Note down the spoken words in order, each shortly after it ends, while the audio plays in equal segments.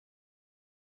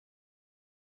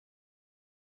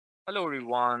Hello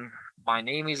everyone, my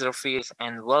name is Rafiq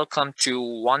and welcome to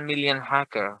 1 Million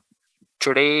Hacker.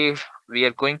 Today we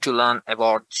are going to learn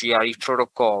about GRE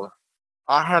protocol.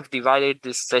 I have divided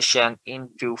this session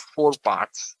into four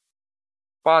parts.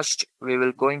 First, we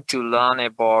will going to learn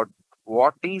about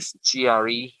what is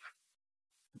GRE,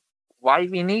 why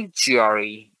we need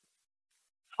GRE,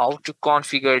 how to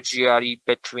configure GRE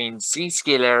between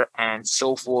Zscaler and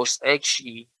Sophos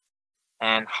XG,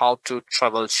 and how to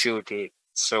troubleshoot it.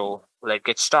 So let's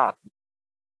get started.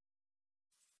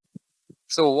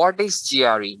 So what is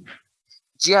GRE?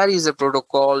 GRE is a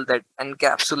protocol that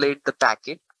encapsulates the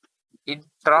packet. It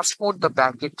transports the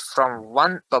packet from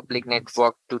one public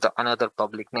network to the another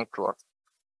public network.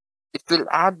 It will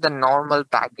add the normal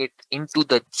packet into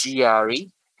the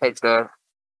GRE header,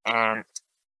 and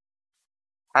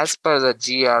as per the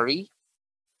GRE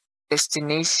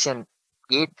destination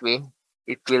gateway,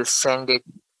 it will send it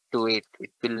to it.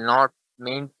 It will not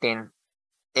maintain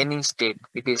any state.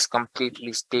 It is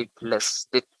completely stateless.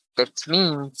 That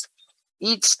means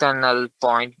each tunnel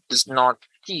point does not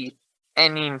keep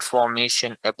any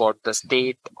information about the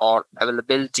state or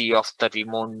availability of the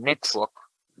remote network.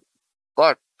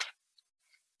 But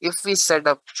if we set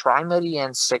up primary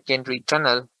and secondary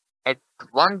tunnel at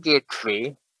one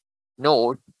gateway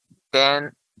node,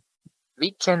 then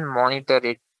we can monitor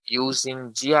it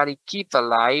using GRE Keep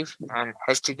Alive and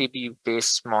HTTP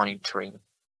based monitoring.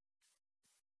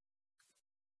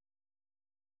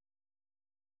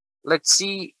 Let's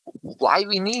see why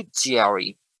we need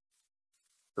GRE.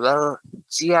 Well,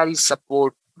 GRE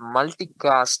support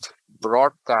multicast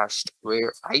broadcast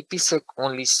where IPsec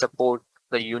only support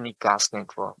the unicast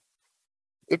network.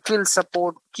 It will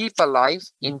support keep alive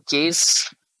in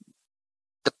case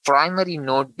the primary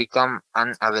node become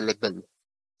unavailable.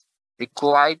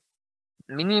 Required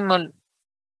minimal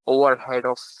overhead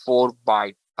of 4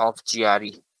 bytes of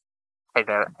GRE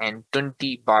header and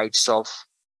 20 bytes of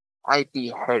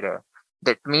IP header.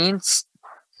 That means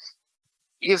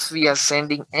if we are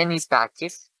sending any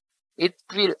packet, it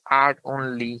will add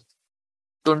only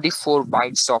 24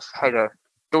 bytes of header,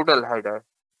 total header.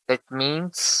 That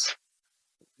means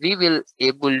we will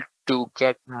able to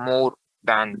get more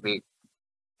bandwidth.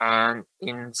 And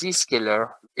in Zscaler,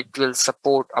 it will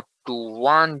support up to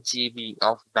 1 GB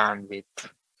of bandwidth.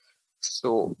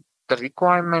 So the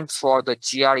requirement for the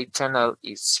GRE tunnel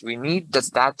is we need the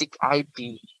static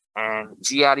IP and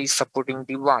GRE supporting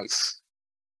device.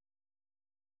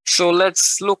 So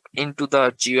let's look into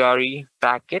the GRE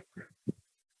packet.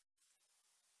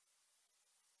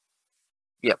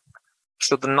 Yep.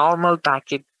 So the normal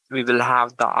packet, we will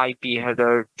have the IP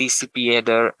header, TCP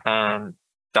header, and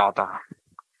data.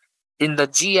 In the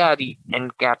GRE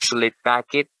encapsulate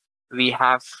packet, we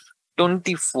have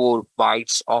 24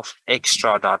 bytes of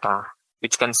extra data,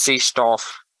 which consist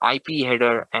of IP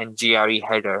header and GRE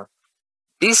header.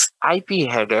 This IP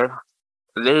header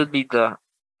will be the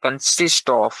consist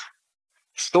of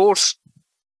source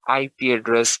IP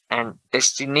address and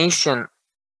destination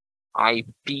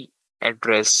IP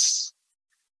address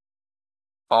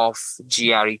of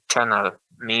GRE tunnel.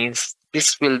 Means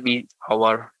this will be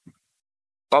our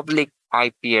public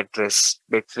IP address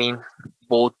between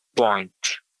both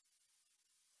points.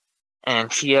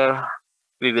 And here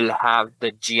we will have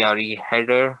the GRE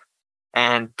header,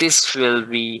 and this will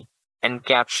be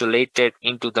encapsulated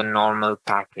into the normal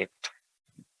packet.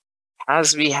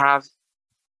 As we have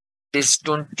this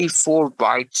 24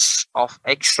 bytes of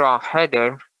extra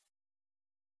header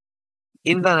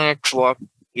in the network,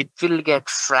 it will get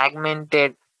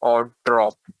fragmented or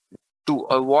dropped. To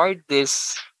avoid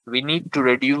this, we need to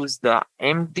reduce the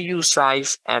MTU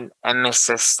size and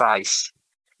MSS size.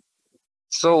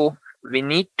 So we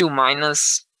need to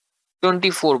minus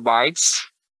 24 bytes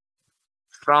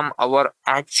from our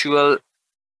actual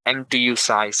MTU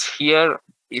size. Here,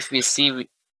 if we see,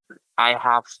 I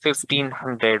have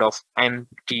 1500 of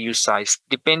MTU size.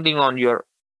 Depending on your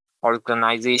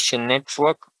organization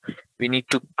network, we need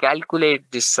to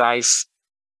calculate this size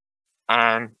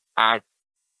and add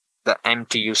the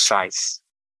MTU size.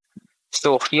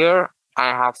 So here I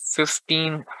have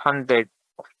 1500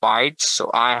 bytes. So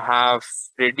I have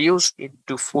reduced it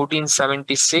to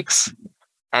 1476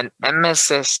 and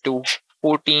MSS to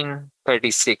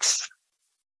 1436.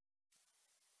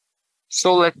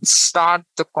 So let's start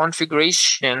the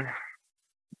configuration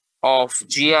of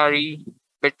GRE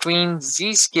between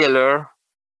Zscaler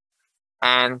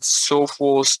and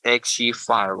Sophos XG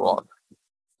firewall.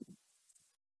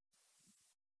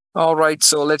 All right,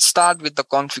 so let's start with the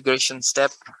configuration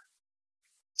step.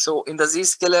 So in the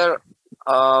Zscaler,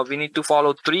 we need to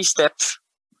follow 3 steps.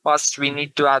 First, we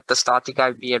need to add the static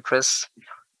IP address.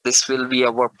 This will be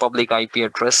our public IP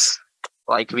address.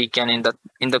 Like we can in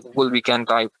the Google we can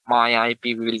type my IP,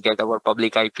 we will get our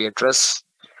public IP address,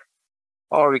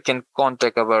 or we can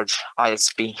contact our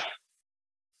ISP.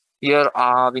 Here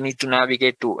we need to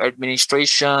navigate to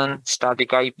administration,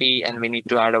 static IP, and we need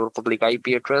to add our public IP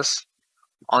address.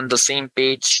 On the same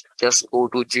page, just go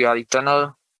to GRE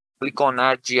Tunnel, click on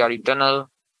Add GRE Tunnel,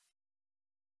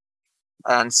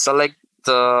 and select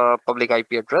the public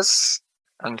IP address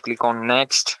and click on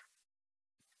Next.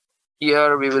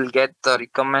 Here we will get the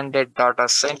recommended data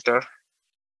center.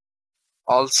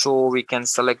 Also, we can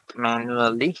select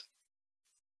manually,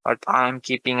 but I am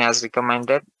keeping as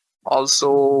recommended.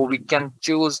 Also, we can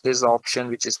choose this option,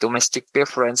 which is domestic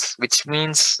preference, which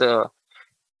means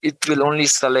it will only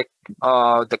select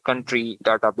the country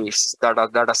database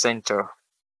data center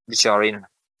which are in,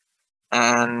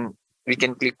 and we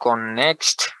can click on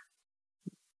Next.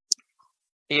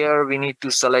 Here we need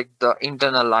to select the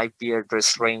internal IP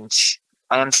address range.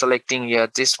 I am selecting here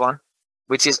this one,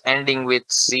 which is ending with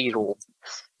 0,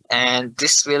 and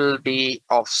this will be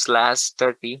of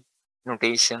 /30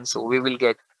 notation. So we will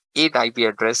get 8 IP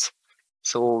address.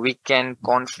 So we can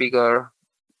configure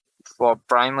for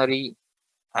primary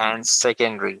and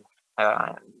secondary.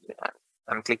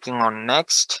 I'm clicking on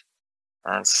Next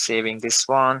and saving this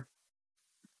one.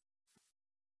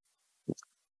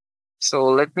 So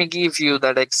let me give you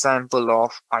that example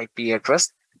of IP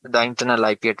address, the internal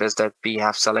IP address that we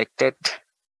have selected.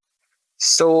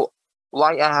 So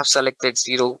why I have selected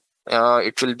 0,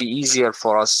 it will be easier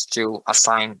for us to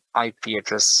assign IP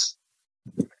address.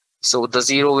 So the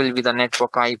 0 will be the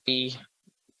network IP,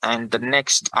 and the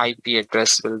next IP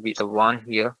address will be the one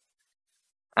here,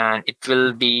 and it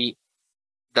will be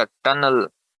the tunnel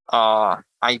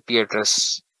IP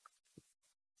address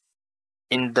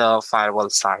in the firewall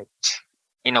site,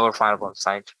 in our firewall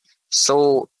site.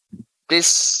 So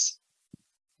this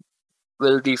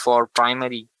will be for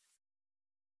primary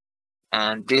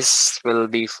and this will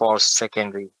be for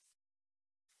secondary.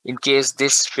 In case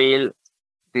this fail,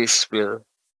 this will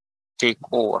take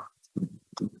over.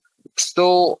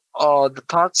 So the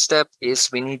third step is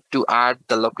we need to add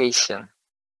the location.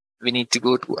 We need to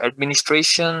go to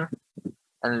administration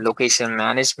and location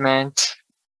management.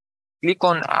 Click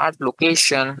on add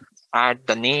location, add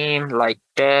the name like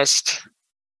test,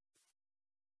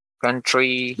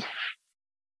 country,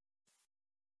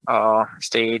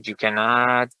 state you can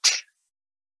add,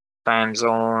 time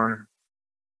zone.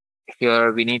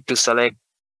 Here we need to select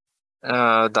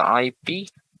the IP.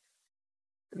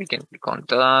 We can click on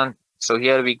done. So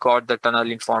here we got the tunnel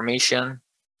information.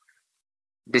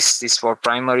 This is for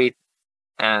primary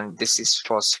and this is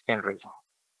for secondary.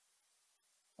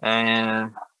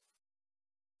 And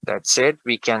that's it.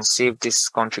 We can save this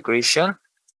configuration.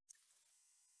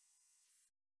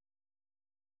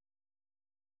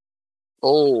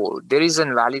 Oh, there is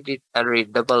an validate array.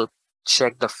 Double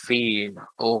check the field.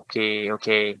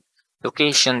 Okay.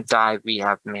 Location type we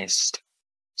have missed.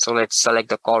 So let's select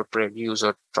the corporate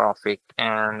user traffic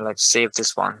and let's save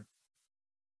this one.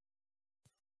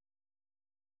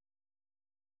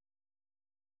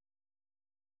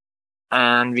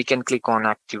 And we can click on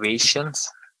activations.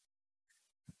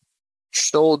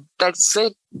 So that's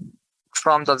it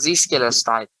from the Zscaler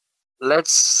side.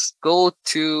 Let's go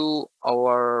to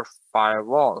our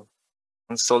firewall.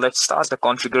 And so let's start the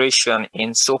configuration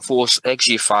in Sophos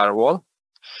XG firewall.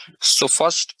 So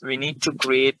first we need to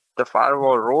create the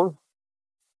firewall role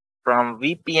from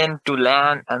VPN to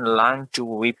LAN and LAN to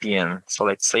VPN. So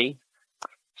let's say,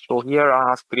 so here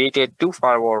I have created 2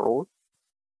 firewall roles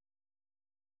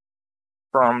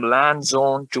from LAN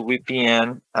zone to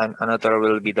VPN, and another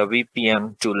will be the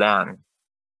VPN to LAN.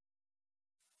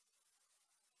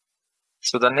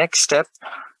 So the next step,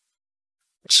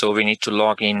 so we need to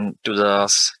log in to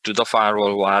the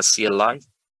firewall via CLI,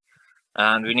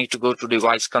 and we need to go to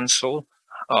device console.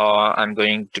 I'm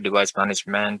going to device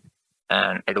management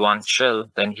and advanced shell.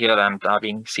 Then here I'm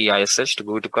tapping CISH to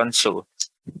go to console.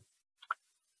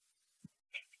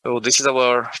 So this is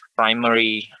our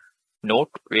primary node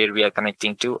where we are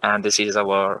connecting to, and this is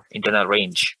our internal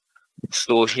range.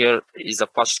 So here is the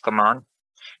first command.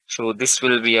 So this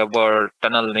will be our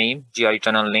tunnel name, GRE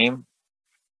tunnel name,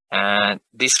 and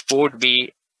this port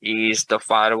B is the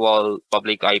firewall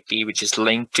public IP which is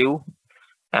linked to,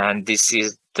 and this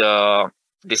is the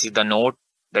node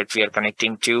that we are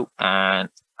connecting to, and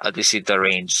this is the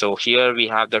range. So here we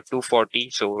have the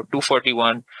 240. So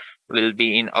 241 will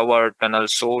be in our tunnel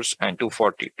source and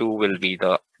 242 will be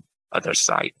the other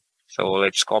side. So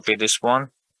let's copy this one.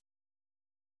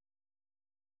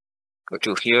 Go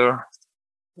to here.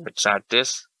 Let's add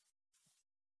this.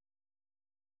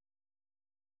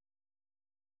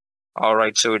 All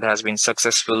right, so it has been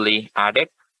successfully added.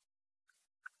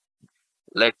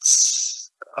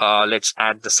 Let's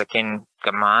add the second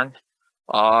command.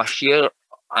 Here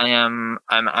I'm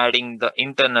adding the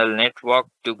internal network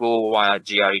to go via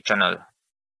GRE tunnel.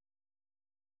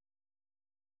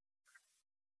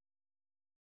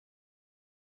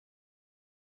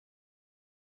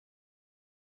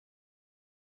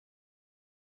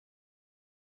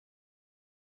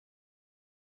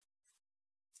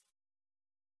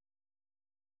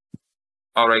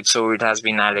 All right, so it has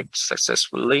been added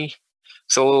successfully.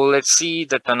 So let's see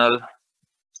the tunnel.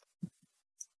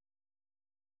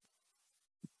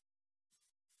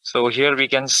 So here we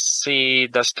can see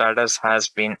the status has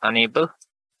been enabled.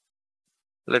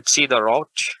 Let's see the route.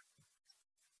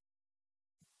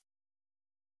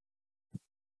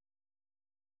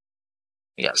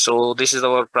 Yeah, so this is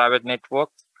our private network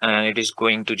and it is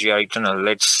going to GRE tunnel.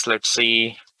 Let's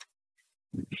see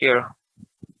here.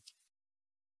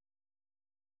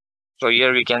 So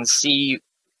here we can see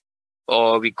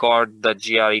we got the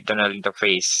GRE tunnel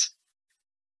interface.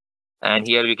 And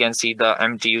here we can see the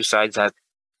MTU size at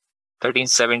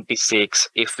 1376.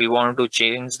 If we want to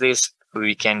change this,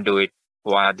 we can do it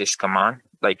via this command.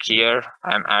 Like here,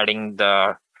 I'm adding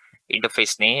the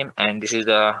interface name and this is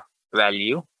the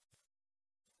value.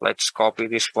 Let's copy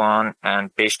this one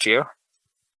and paste here.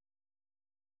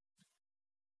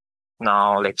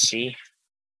 Now let's see.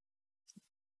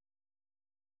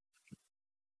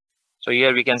 So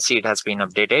here we can see it has been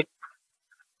updated.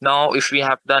 Now, if we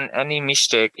have done any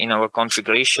mistake in our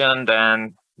configuration,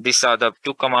 then these are the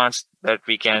two commands that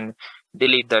we can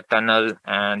delete the tunnel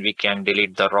and we can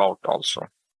delete the route also.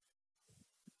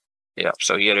 Yeah,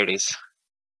 so here it is.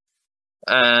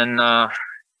 And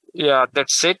yeah,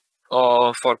 that's it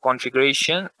for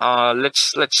configuration.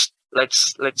 Let's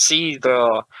see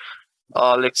the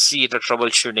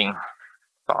troubleshooting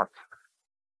part.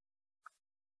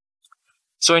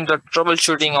 So in the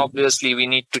troubleshooting, obviously, we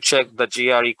need to check the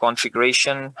GRE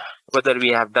configuration, whether we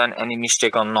have done any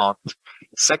mistake or not.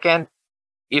 Second,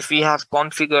 if we have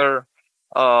configured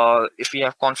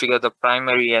the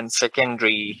primary and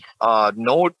secondary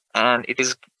node and it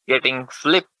is getting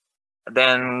flipped,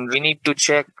 then we need to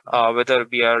check whether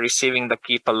we are receiving the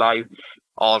keep alive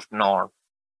or not.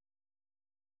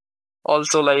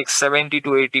 Also, like 70 to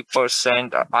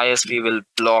 80% ISP will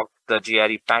block the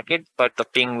GRE packet, but the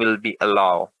ping will be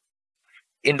allowed.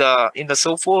 In the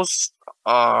Sophos,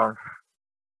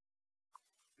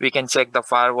 we can check the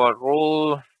firewall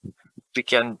role. We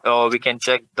can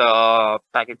check the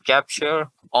packet capture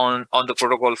on the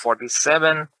protocol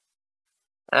 47.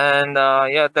 And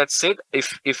yeah, that's it.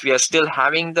 If we are still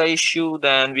having the issue,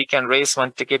 then we can raise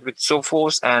one ticket with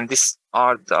Sophos, and these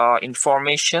are the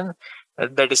information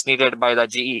that is needed by the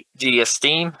GES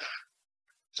team.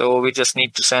 So we just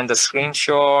need to send the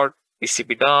screenshot,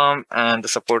 TCP dump, and the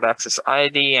support access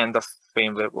ID and the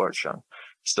firmware version.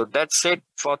 So that's it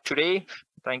for today.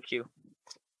 Thank you.